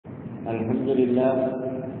الحمد لله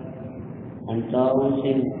عن طاووس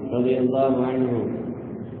رضي الله عنه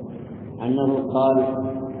أنه قال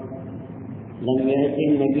لم يأتي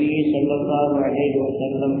النبي صلى الله عليه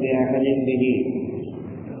وسلم بأحد به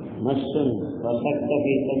مس وسك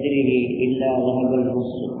في صدره إلا ذهب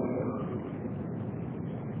المس.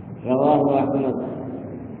 رواه أحمد.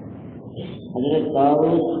 ஹஜ்ரத்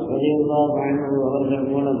தாவூஸ் ரலியல்லாஹு அன்ஹு அவர்கள்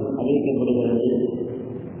மூலம் அறிவிக்கப்படுகிறது,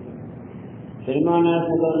 பெருமானார்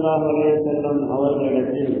ஸல்லல்லாஹு அலைஹி வஸல்லம்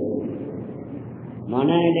அவர்களிடத்தில்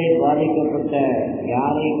மனநிலை பாதிக்கப்பட்ட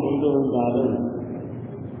யாரை கொண்டு வந்தாலும்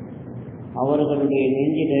அவர்களுடைய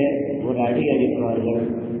நெஞ்சிலே ஒரு அடி அடிப்பார்கள்.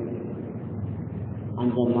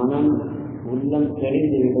 அந்த மனம் உள்ளம்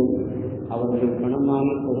தெளிந்துவிடும். அவர்கள்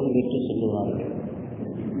குணமாகி பொருள் பெற்று செல்லுவார்கள்.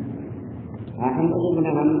 அஹ்மது பின்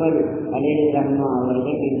ஹம்பல் அலைஹி ரஹ்மா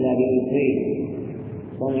அவர்கள் இந்த அறிவிப்பை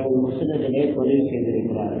தங்கள் முஸ்னதிலே பதிவு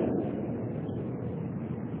செய்திருக்கிறார்கள்.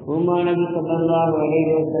 நபி ஸல்லல்லாஹு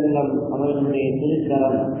அலைஹி வஸல்லம் அவர்களுடைய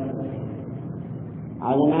திருக்கரம்,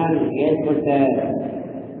 அதனால் ஏற்பட்ட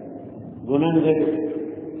குணங்கள்,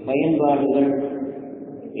 பயன்பாடுகள்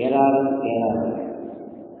ஏராளம்.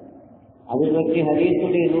 அது பற்றி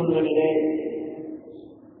ஹதீஸுடைய நூல்களிலே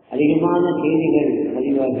அதிகமான செய்திகள்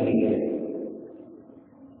பதிவாகிறது.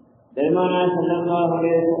 பெருமானார் ஸல்லல்லாஹு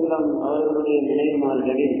அலைஹி வஸல்லம் அவர்களுடைய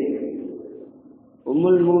நிலைமார்களில்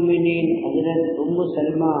உம்முல் மூமினீன் ஹஜ்ரத் உம்மு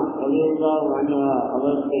சல்மா ரலியல்லாஹு அன்ஹா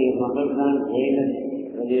அவர்களுடைய மகள்தான் ஜைனப்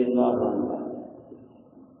ரலியல்லாஹு அன்ஹா.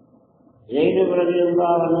 ஜைனப்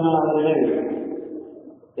ரலியல்லாஹு அன்ஹா அவர்கள்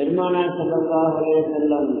பெருமானார் ஸல்லல்லாஹு அலைஹி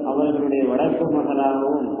வஸல்லம் அவர்களுடைய வளர்ப்பு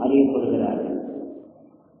மகளாகவும் அறியப்படுகிறார்கள்.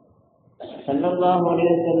 ஸல்லல்லாஹு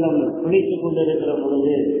அலைஹி வஸல்லம் குளித்துக் கொண்டிருக்கிற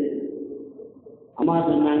பொழுது அம்மா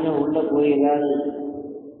சொன்னாங்க, உள்ள போய் ஏதாவது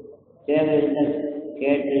தேவையில்லை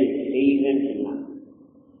கேட்டு செய்யுங்கன்னு சொன்னாங்க.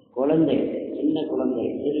 குழந்தை, சின்ன குழந்தை,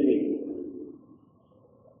 சிறுமி.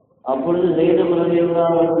 அப்பொழுது ஜைனப்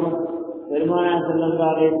ரலியல்லாஹு அன்ஹா பெருமானார்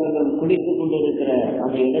ஸல்லல்லாஹு அலைஹி வஸல்லம் குளித்துக் கொண்டிருக்கிற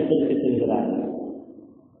அந்த இடத்திற்கு செல்கிறார்கள்.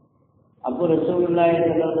 அப்போ ரசூலுல்லாஹி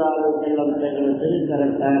ஸல்லல்லாஹு அலைஹி வஸல்லம் தங்கள்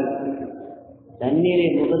திருக்கரத்தால் தண்ணீரை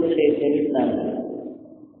முகத்திலே தெளித்தார்கள்.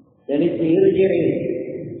 தெளித்து இருஜரை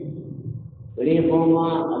வெளியே போமா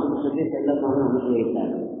அப்படின்னு சொல்லி செல்லமாக அனுப்பி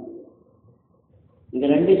வைத்தார்கள். இந்த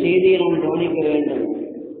ரெண்டு செய்தியை நாம் கவனிக்க வேண்டும்.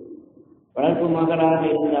 வளர்ப்பு மகளாக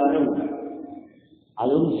இருந்தாலும்,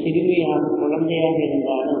 அதுவும் சிறுமியாக குழந்தையாக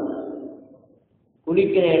இருந்தாலும்,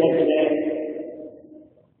 குளிக்கிற இடத்துல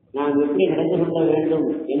நாம் எப்படி நடந்து கொள்ள வேண்டும்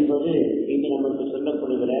என்பது இங்கு நமக்கு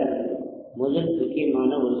சொல்லப்படுகிற முதல்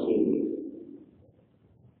முக்கியமான ஒரு செய்தி.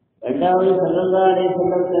 இரண்டாவது, ஸல்லல்லாஹு அலைஹி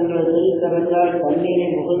வஸல்லம் தங்கள் திருக்கரத்தால் தண்ணீரை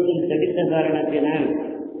முகத்தில் தெளித்த காரணத்தினால்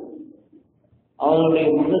அவர்களுடைய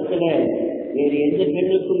முகத்தில் வேறு எந்த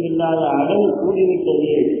பெண்ணுக்கும் இல்லாத அழகு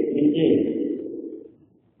கூடிவிட்டது என்று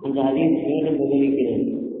அந்த ஹதீஸ் மேலும் விவரிக்கிறது.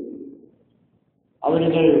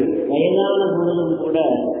 அவர்கள் வயதான பொழுதும் கூட,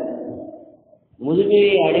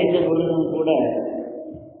 முதுமையை அடைந்த பொழுதும் கூட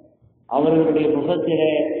அவர்களுடைய முகத்தில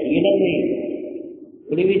இளமை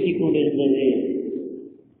குடிவீசிக் கொண்டிருந்தது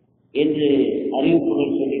என்று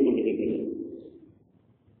அறிவிப்புகள் சொல்லிக் கொண்டிருக்கிறது.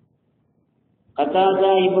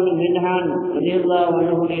 கத்தாதா இப்னு மின்ஹான் ரலியல்லாஹு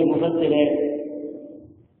அன்ஹுடைய முகத்தில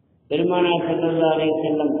பெருமானார் ஸல்லல்லாஹு அலைஹி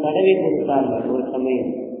வஸல்லம் தடவி கொடுத்தார்கள் ஒரு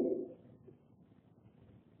சமயம்.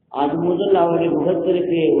 அது முதல் அவருடைய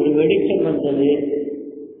முகத்திற்கு ஒரு வெளிச்சம் வந்தது.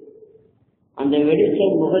 அந்த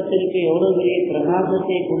வெளிச்சம் முகத்திற்கு எவ்வளவு பெரிய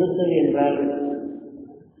பிரகாசத்தை கொடுத்தது என்றால்,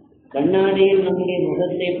 கண்ணாடியில் நம்முடைய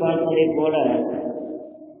முகத்தை பார்ப்பதை போல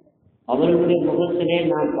அவர்களுடைய முகத்திலே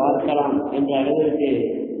நாம் பார்க்கலாம் என்ற அளவிற்கு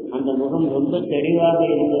அந்த முகம் ரொம்ப தெளிவாக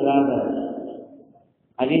இருந்ததாக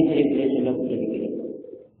ஹதீஸிலே சொல்லப்பட்டிருக்கிறது.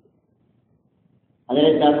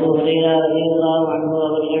 அதில் அபூ ஹுரைரா ரலியல்லாஹு அன்ஹு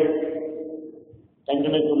அவர்கள்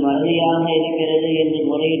தங்களுக்கு மறதியாக இருக்கிறது என்று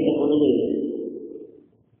முறையிட்ட பொழுது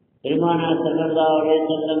பெருமானார் ஸல்லல்லாஹு அலைஹி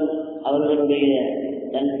வஸல்லம் அவர்களுடைய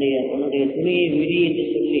தன்னுடைய துணியை விரி என்று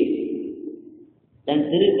சொல்லி தன்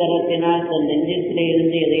திருக்கரத்தினால் தன் நெஞ்சத்திலே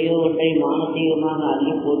இருந்து எதையோ ஒன்றை மானசீகமாக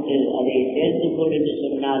அள்ளி போட்டு அதை சேர்த்துக்கொள் என்று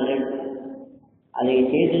சொன்னார்கள். அதை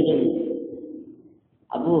செய்ததும்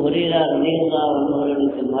அபூ ஹுரைரா ரலியல்லாஹு அன்ஹு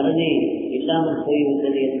அவர்களுக்கு மறதி இல்லாமல்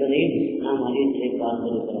போய்விட்டது என்பதை நாம் ஹதீஸிலே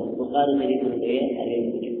பார்த்திருக்கிறோம். புகாரி ஷரீஃபினுடைய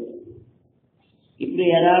அறிவிப்பு. இப்படி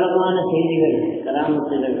ஏராளமான செய்திகள்,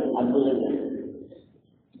 கராமத்துகள், அற்புதங்கள்.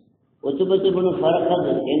 உத்பத் இப்னு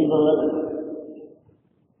ஃபர்கத் என்பவர்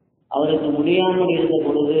அவருக்கு முடியாமல் இருந்த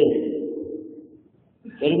பொழுது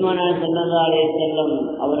பெருமானார் ஸல்லல்லாஹு அலைஹி வஸல்லம்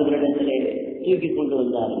அவர்களிடத்திலே தூக்கி கொண்டு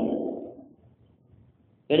வந்தார்கள்.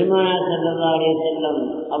 பெருமானார் ஸல்லல்லாஹு அலைஹி வஸல்லம்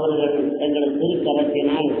அவர்கள் தங்கள்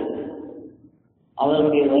திருக்கரத்தினால்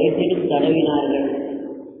அவருடைய வயிற்றிலும் தடவினார்கள்.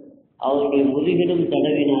 அவருடைய முதுகிலும்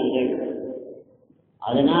தடவினார்கள்.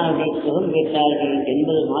 அதனால் அவர்கள் சுகம் பெற்றார்கள்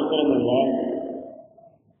என்பது மாத்திரமல்ல,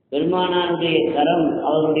 பெருமானாருடைய கரம்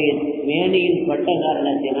அவருடைய மேனியில் பட்ட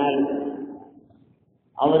காரணத்தினால்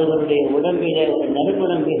அவர்களுடைய உடம்பிலே ஒரு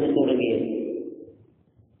நறுமணம் பேசத் தொடங்கியது.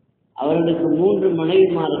 அவர்களுக்கு 3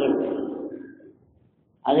 மனைவிமார்கள்.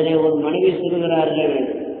 அதிலே ஒரு மனைவி சொல்கிறார்கள்,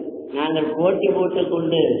 நாங்கள் போட்டி போட்டுக்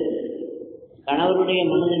கொண்டு கணவருடைய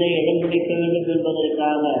மனதிலே இடம் பிடிக்க வேண்டும்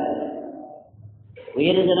என்பதற்காக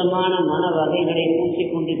உயர்தரமான மன வகைகளை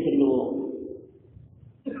பூசிக்கொண்டு செல்லுவோம்.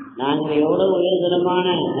 நாங்கள் எவ்வளவு உயர்தரமான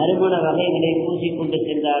நறுமண வகைகளை பூசிக்கொண்டு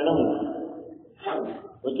சென்றாலும்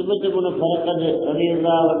ஒத்துமத்துக்குண பறக்கது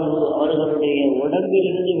அவர்களுடைய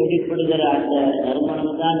உடம்பிலிருந்து வெளிப்படுகிற அந்த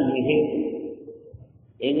நறுமணம் தான் மிகவும்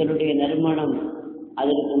எங்களுடைய நறுமணம்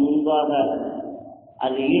அதற்கு முன்பாக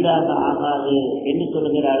அது ஈடாக ஆகாது என்று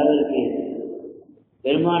சொல்கிற அளவிற்கு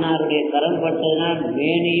பெருமானாருடைய கரம் பட்டதனால்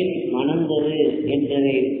மேனியும் மணந்தது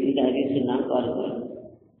என்பதை இந்த ஹதீஸில் நாம் பார்க்கிறோம்.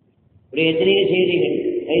 இப்படி எத்தனையோ செய்திகள்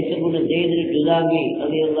கைசுகுண செய்தி ஜுதாமி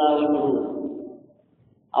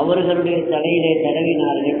அவர்களுடைய தலையிலே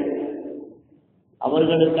தடவினார்கள்.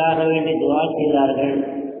 அவர்களுக்காக வேண்டி துவா செய்தார்கள்.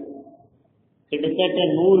 கிட்டத்தட்ட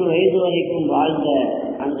 100 வயது வரைக்கும் வாழ்ந்த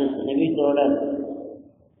அந்த நபித்தோழர்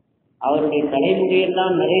அவருடைய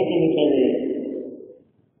தலைமுடியெல்லாம் நிறைத்து விட்டது.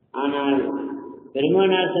 ஆனால்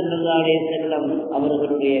பெருமானார் ஸல்லல்லாஹு அலைஹி வஸல்லம்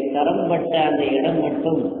அவர்களுடைய கரம் பட்ட அந்த இடம்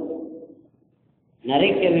மட்டும்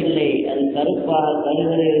நரைக்கவில்லை, அது கருப்பாக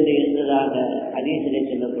கருகிறது இருந்ததாக ஹதீஸிலே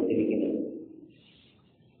சொல்லப்பட்டிருக்கிறது.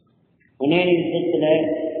 ஹுனைன் யுத்தத்தில்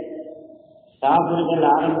காஃபிர்கள்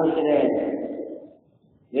ஆரம்பத்தில்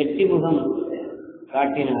வெற்றி முகம்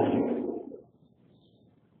காட்டினார்கள்.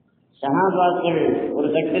 சஹாபாக்கள் ஒரு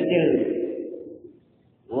கட்டத்தில்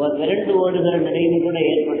விரண்டு ஓடுகிற நிலைமை கூட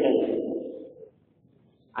ஏற்பட்டது.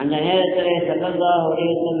 அந்த நேரத்தில் ஸல்லல்லாஹு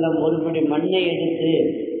அலைஹி வஸல்லம் ஒருபடி மண்ணை எடுத்து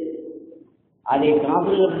அதை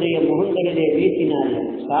காஃபிர்களுடைய முகங்களிலே வீசினார்கள்.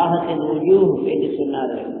 சாகத்தின் உஜூஹ் என்று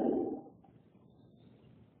சொன்னார்கள்.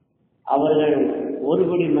 அவர்கள்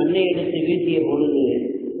ஒருபடி மண்ணை எடுத்து வீசிய பொழுது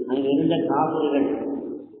அங்கு இருந்த காஃபிர்கள்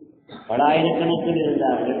பல ஆயிரக்கணக்கில்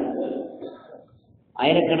இருந்தார்கள்.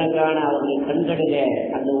 ஆயிரக்கணக்கான அவர்கள் கண்களிலே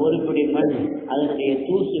அந்த ஒருபடி மண் அதனுடைய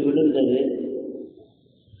தூசு விழுந்தது.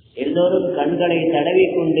 எல்லோரும் கண்களை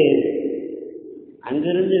தடவிக்கொண்டு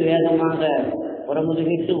அங்கிருந்து வேகமாக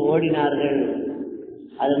புறமுதுகிட்டு ஓடினார்கள்.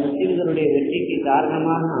 அது முஸ்லிம்களுடைய வெற்றிக்கு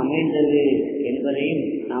காரணமாக அமைந்தது என்பதையும்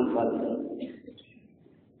நாம் பார்க்கிறோம்.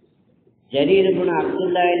 ஜரீர் இப்னு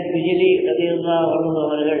அப்துல்லா பிஜிலி ரலியல்லாஹு அன்ஹு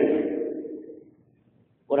அவர்கள்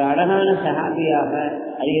ஒரு அழகான சஹாபியாக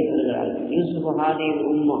அறியப்படுகிறார்கள். யூசுப் ஹாதி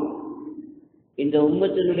உம்மா, இந்த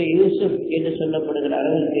உம்மத்தினுடைய யூசுப் என்று சொல்லப்படுகிற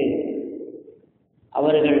அளவுக்கு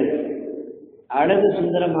அவர்கள் அழகு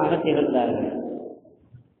சுந்தரமாக திகழ்ந்தார்கள்.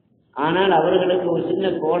 ஆனால் அவர்களுக்கு ஒரு சின்ன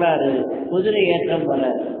கோளாறு, குதிரை ஏற்றம் வர.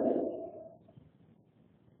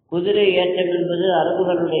 குதிரை ஏற்றம் என்பது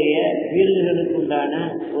அரபுகளுடைய வீரர்களுக்கு உண்டான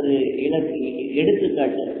ஒரு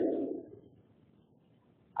எடுத்துக்காட்டு.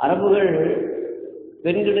 அரபுகள்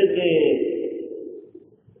பெண்களுக்கு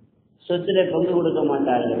சொத்துல பங்கு கொடுக்க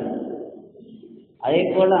மாட்டார்கள். அதே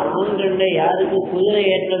போல ஆண்கள்ல யாருக்கு குதிரை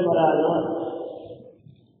ஏற்றம் வராதோ,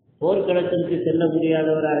 போர்க்களத்திற்கு செல்ல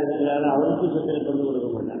முடியாதவராக இருக்கிறாரோ அவருக்கு சொத்துல பங்கு கொடுக்க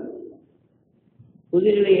மாட்டாங்க.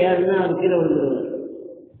 குதிரையில ஏறுனா அவர் கீழே விழுந்துருவார்,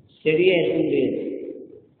 செடியே இருக்க முடியாது.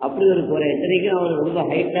 அப்படி ஒரு குறை. எத்தனைக்கும் அவர் ரொம்ப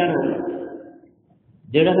ஹைட்டான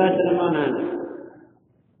திடகாத்திரமான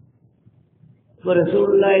இப்போ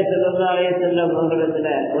ரசூலுல்லாஹி ஸல்லல்லாஹு அலைஹி வஸல்லம்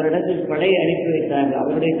அவர்களிடத்தில் ஒரு இடத்தில் படையை அனுப்பி வைத்தார்கள்.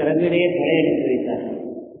 அவருடைய தலைமையிலேயே படையை அனுப்பி வைத்தார்கள்.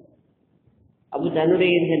 அப்போ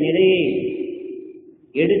தன்னுடைய இந்த நிலையை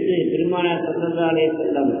எடுத்து பெருமானார் ஸல்லல்லாஹு அலைஹி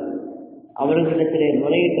வஸல்லம் அவர்களிடத்திலே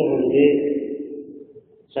முறையிட்ட பொழுது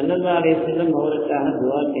ஸல்லல்லாஹு அலைஹி வஸல்லம் அவருக்காக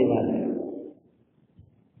துஆ செய்தார்கள்.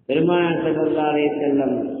 பெருமானார் ஸல்லல்லாஹு அலைஹி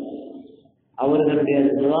வஸல்லம் அவர்களுடைய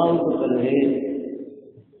துஆவுக்கு பிறகு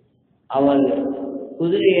அவர்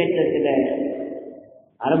குதிரை ஏற்றத்தில்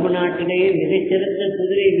அரபு நாட்டிலேயே மிகச்சிறந்த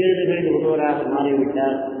குதிரை வீரர்களில் ஒருவராக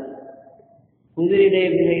மாறிவிட்டார். குதிரையிலே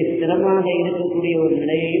மிக ஸ்திரமாக இருக்கக்கூடிய ஒரு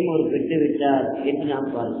நிலையையும் அவர் பெற்றுவிட்டார் என்று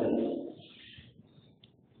நாம் பார்க்கிறோம்.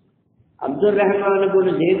 அப்துல் ரஹ்மான்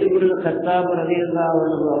இப்னு ஸைத் இப்னு கத்தாப் ரலியல்லாஹு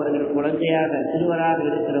அன்ஹு அவர்கள் குழந்தையாக சிறுவராக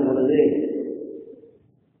இருக்கிற பொழுது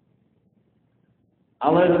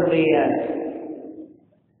அவர்களுடைய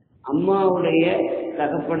அம்மாவுடைய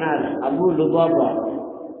தகப்பனார் அபு லுபாபா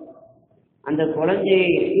அந்த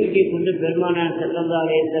குழந்தையை தூக்கி கொண்டு பெருமானார் ஸல்லல்லாஹு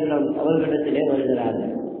அலைஹி வஸல்லம் அவர்களிடத்திலே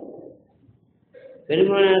வருகிறார்கள்.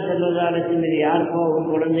 பெருமானார் ஸல்லல்லாஹு அலைஹி வஸல்லம் யாருக்கோ ஒரு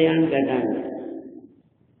குழந்தையான்னு கேட்டாங்க.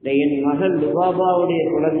 என் மகள் லுபாபாவுடைய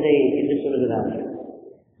குழந்தை என்று சொல்கிறார்கள்.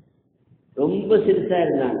 ரொம்ப சிறுசா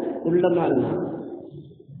இருந்தாங்க. குள்ளமாக இருந்தான்.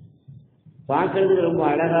 பார்க்கறதுக்கு ரொம்ப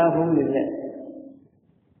அழகாகவும் இல்லை,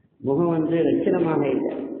 முகம் லட்சணமாக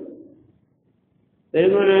இல்லை.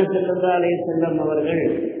 பெருமானார் ஸல்லல்லாஹு அலைஹி வஸல்லம் அவர்கள்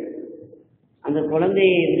அந்த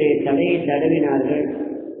குழந்தையுடைய தலையை தடவினார்கள்.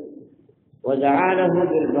 வஜஅலஹு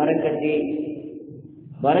பில் பரக்கத்தி,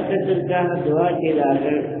 பரக்கத்திற்காக துஆ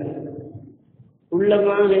செய்தார்கள்.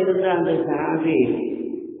 உள்ளமாக இருந்த அந்த சஹாபி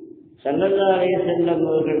ஸல்லல்லாஹு அலைஹி வஸல்லம்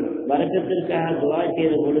அவர்கள் பரக்கத்திற்காக துஆ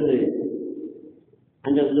செய்த பொழுது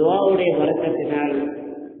அந்த துஆவுடைய பரக்கத்தினால்,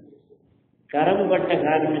 கரம்பட்ட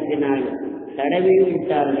காரணத்தினால் தடவியும்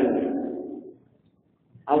விட்டார்கள்.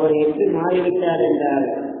 அவர் எப்படி மாறிவிட்டார் என்றால்,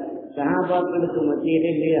 சஹாபாக்களுக்கு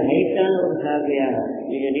மத்தியிலே மிக ஹைட்டான ஒரு சஹாபியாக,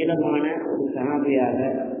 மிக நீளமான ஒரு சஹாபியாக,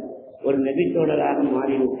 ஒரு நபித்தோழராக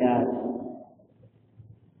மாறிவிட்டார்.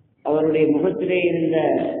 அவருடைய முகத்திலே இருந்த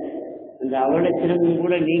அந்த அவலட்சணமும்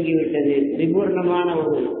கூட நீங்கிவிட்டது. பரிபூர்ணமான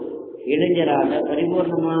ஒரு இளைஞராக,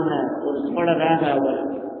 பரிபூர்ணமான ஒரு தோழராக அவர்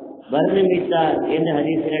வர்ணமித்தார் என்று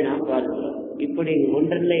ஹதீஸிலே நாம் பார்க்கிறோம். இப்படி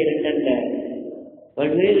ஒன்றல்ல இரண்டல்ல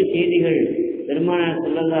பல்வேறு செய்திகள் பெருமானார்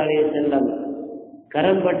ஸல்லல்லாஹு அலைஹி வஸல்லம்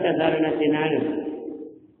கரம்பட்ட காரணத்தினால்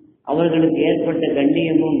அவர்களுக்கு ஏற்பட்ட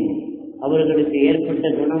கண்ணியமும் அவர்களுக்கு ஏற்பட்ட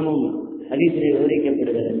குணமும் ஹதீஸிலே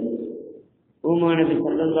விவரிக்கப்படுகிறது. நபி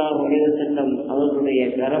ஸல்லல்லாஹு அலைஹி வஸல்லம் அவர்களுடைய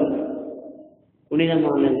கரம்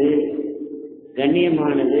புனிதமானது,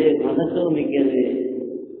 கண்ணியமானது, மகத்துவமிக்கது.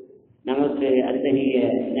 நமக்கு அத்தகைய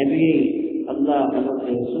நபியை அல்லாஹ் நமக்கு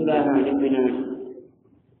ரசூலாக அனுப்பினான்.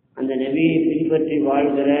 அந்த நபியை பின்பற்றி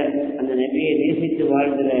வாழ்கிற, அந்த நபியை நேசித்து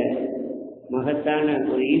வாழ்கிற மகத்தான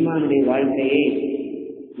ஒரு ஈமானுடைய வாழ்க்கையை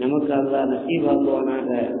நமக்கு அல்லாஹ் நசீபாக்குவானாக.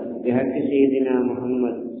 பிஹக்கி சையதினா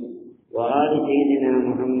முஹம்மத் وآل سيدنا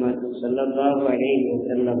محمد صلى الله عليه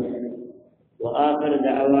وسلم وآخر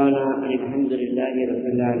دعوانا أن الحمد لله رب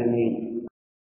العالمين.